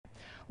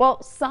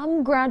Well,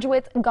 some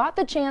graduates got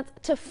the chance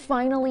to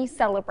finally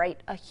celebrate,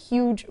 a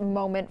huge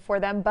moment for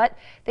them, but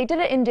they did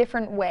it in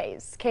different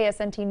ways.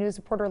 KSNT News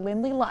reporter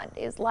Lindley Lund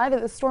is live at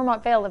the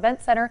Stormont Vail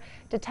Event Center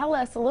to tell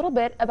us a little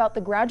bit about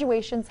the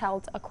graduations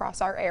held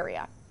across our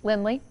area.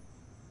 Lindley?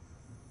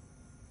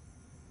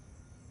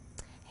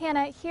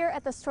 Hannah, here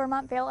at the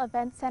Stormont Vail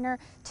Event Center,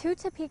 two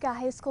Topeka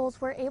high schools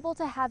were able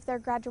to have their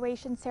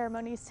graduation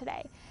ceremonies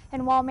today.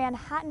 And while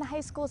Manhattan High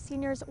School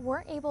seniors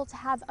weren't able to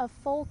have a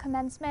full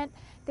commencement,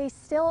 they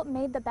still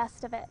made the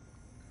best of it.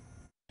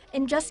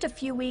 In just a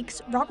few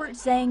weeks, Robert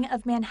Zhang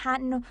of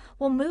Manhattan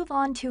will move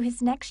on to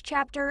his next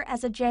chapter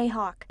as a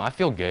Jayhawk. I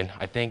feel good.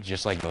 I think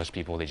just like most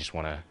people, they just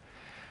want to,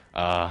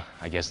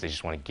 I guess they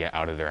just want to get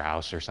out of their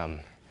house or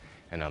something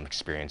and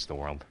experience the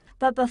world.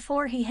 But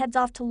before he heads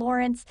off to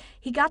Lawrence,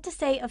 he got to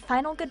say a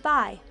final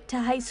goodbye to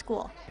high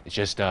school. It's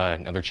just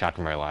another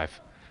chapter of my life.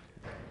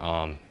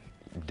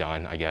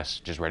 Done, I guess,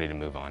 just ready to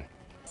move on.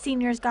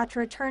 Seniors got to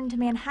return to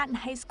Manhattan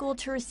High School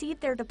to receive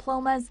their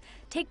diplomas,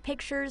 take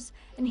pictures,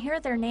 and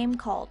hear their name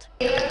called.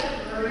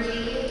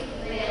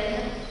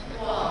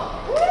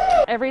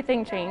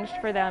 Everything changed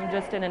for them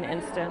just in an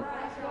instant.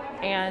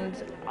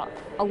 And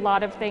a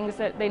lot of things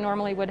that they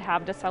normally would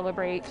have to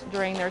celebrate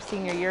during their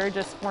senior year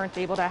just weren't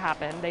able to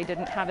happen. They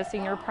didn't have a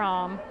senior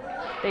prom.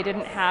 They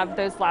didn't have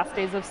those last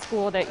days of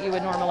school that you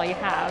would normally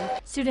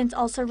have. Students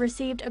also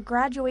received a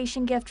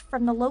graduation gift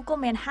from the local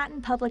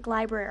Manhattan Public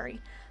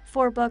Library.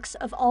 4 books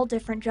of all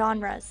different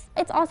genres.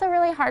 It's also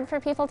really hard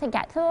for people to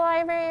get to the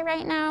library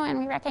right now, and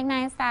we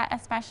recognize that,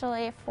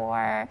 especially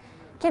for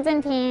kids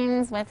and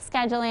teens with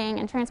scheduling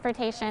and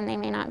transportation, they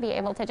may not be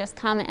able to just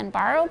come and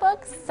borrow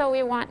books, so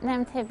we want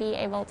them to be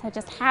able to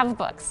just have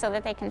books so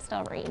that they can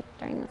still read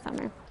during the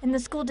summer. And the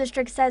school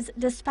district says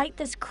despite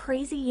this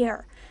crazy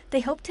year, they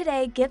hope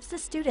today gives the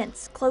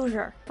students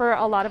closure. For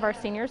a lot of our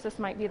seniors, this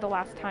might be the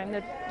last time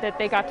that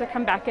they got to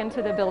come back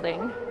into the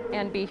building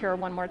and be here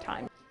one more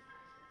time.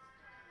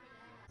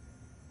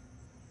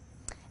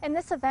 And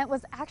this event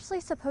was actually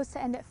supposed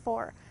to end at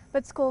 4,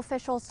 but school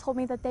officials told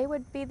me that they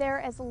would be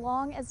there as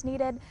long as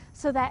needed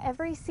so that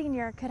every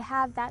senior could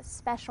have that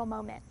special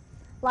moment.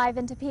 Live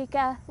in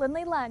Topeka,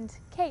 Lindley Lund,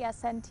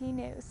 KSNT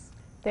News.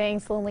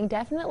 Thanks, Lindley.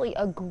 Definitely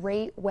a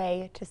great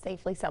way to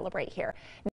safely celebrate here.